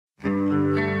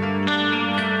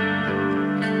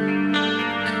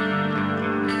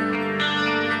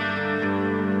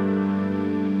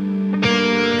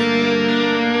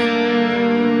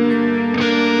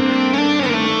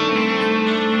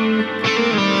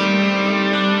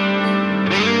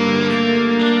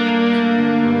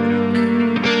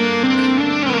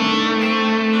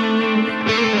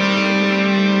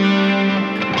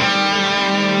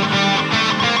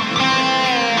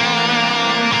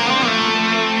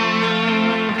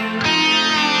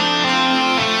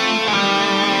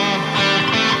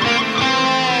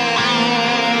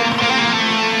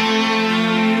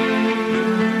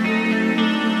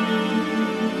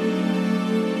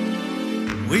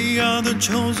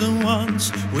chosen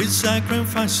ones, we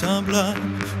sacrifice our blood,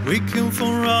 we kill for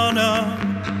honor.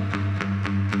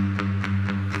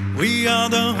 We are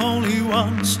the holy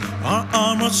ones, our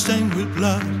armor stained with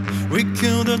blood, we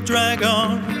kill the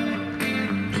dragon.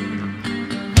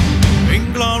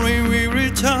 In glory we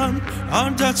return, our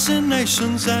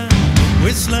destination's end,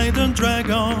 we slay the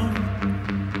dragon.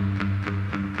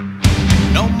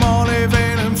 No more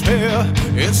living in fear,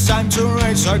 it's time to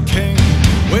raise our king.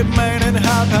 We've made it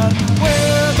happen,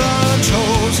 we're the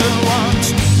chosen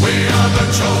ones. We are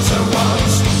the chosen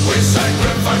ones, we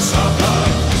sacrifice our blood,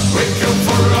 we kill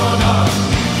for honor.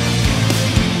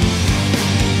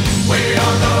 We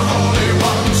are the holy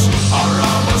ones, our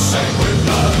armor stained with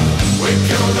blood, we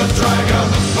kill the dragon,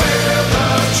 we're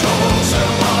the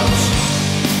chosen ones.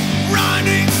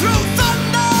 Running through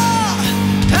thunder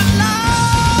and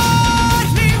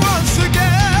lightning once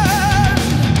again,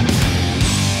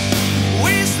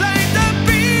 we slay the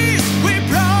beast, we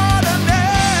brought an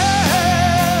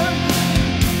end.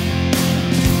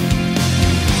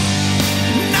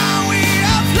 Now we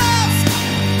have left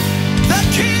the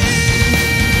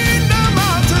kingdom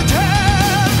of the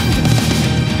dead.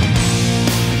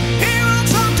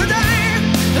 Heroes of today,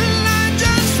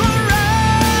 legends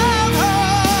forever.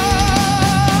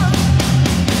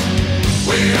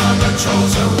 We are the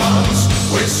chosen ones,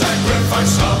 we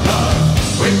sacrifice our blood,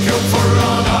 we kill for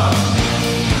honor.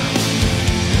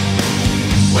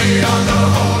 We are the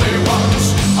holy ones,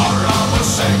 our armor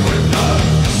stained with blood,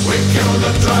 we kill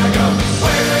the dragon,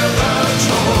 we're the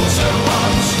chosen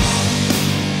ones.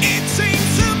 It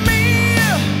seems to me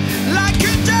like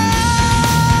a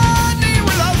journey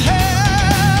without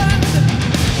end.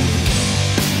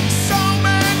 So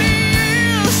many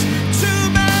years, too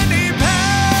many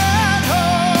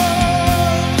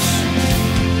battles.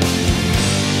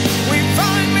 We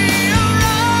finally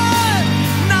arrived,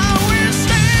 now we're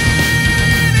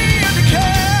standing at the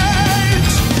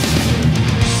gates.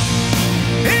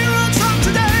 Heroes of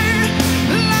today,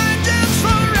 legends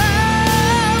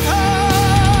forever.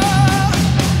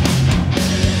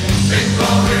 In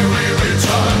glory we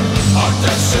return, our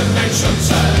destination's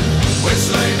end, we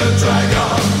slay the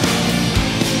dragon.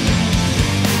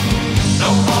 No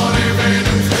more living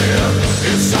in fear,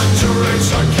 it's time to raise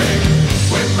our king.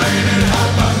 We made it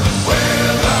happen,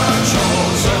 we're the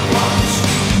chosen ones.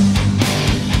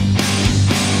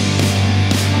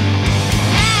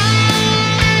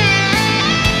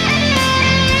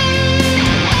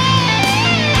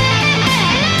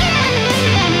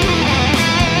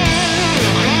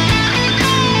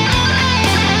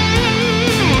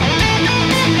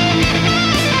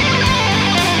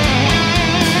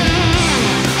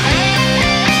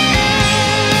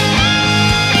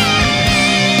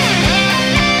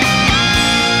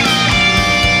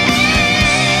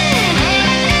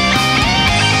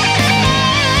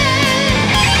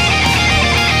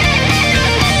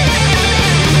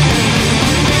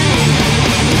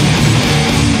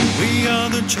 We are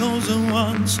the chosen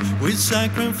ones, we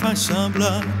sacrifice our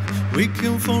blood, we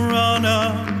kill for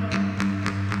honor.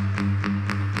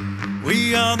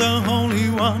 We are the holy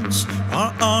ones,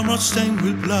 our armor stained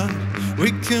with blood,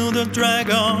 we kill the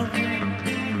dragon.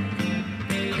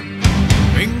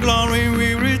 In glory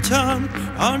we return,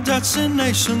 our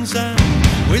destination's end,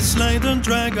 we slay the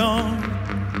dragon.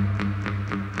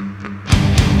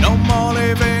 No more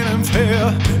living in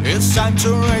fear, it's time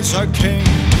to raise our king.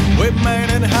 We've made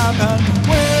it happen,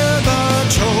 we're the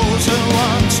chosen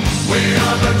ones. We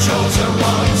are the chosen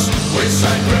ones, we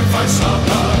sacrifice our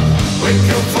blood, we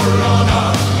kill for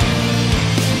honor.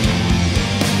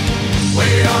 We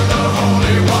are the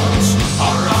holy ones,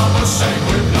 our armor stained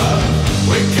with blood,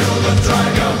 we kill the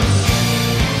dragon.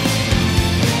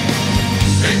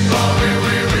 In glory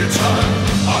we return,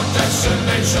 our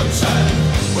destination's end,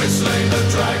 we slay the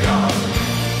dragon.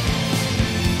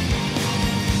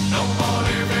 No more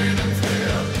living in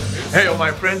fear. Hey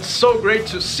my friends, so great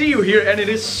to see you here, and it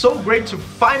is so great to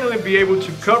finally be able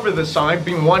to cover this song. I've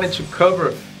been wanting to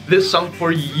cover this song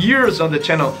for years on the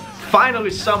channel.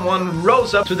 Finally someone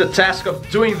rose up to the task of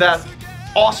doing that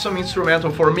awesome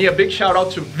instrumental for me. A big shout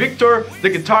out to Victor, the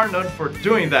guitar nerd, for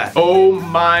doing that. Oh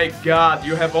my god,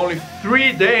 you have only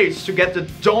 3 days to get the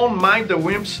Don't Mind the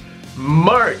Wimps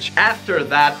merch. After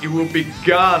that it will be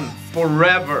gone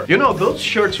forever. You know, those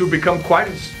shirts will become quite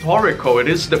historical. It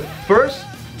is the first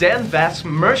Dan Vasc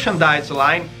merchandise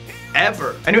line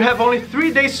ever. And you have only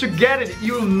 3 days to get it.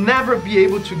 You'll never be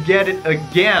able to get it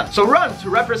again. So run to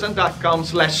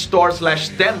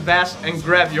represent.com/store/Dan Vasc and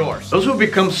grab yours. Those will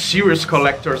become serious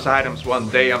collector's items one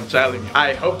day, I'm telling you.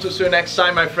 I hope to see you next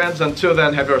time, my friends. Until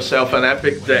then, have yourself an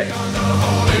epic day.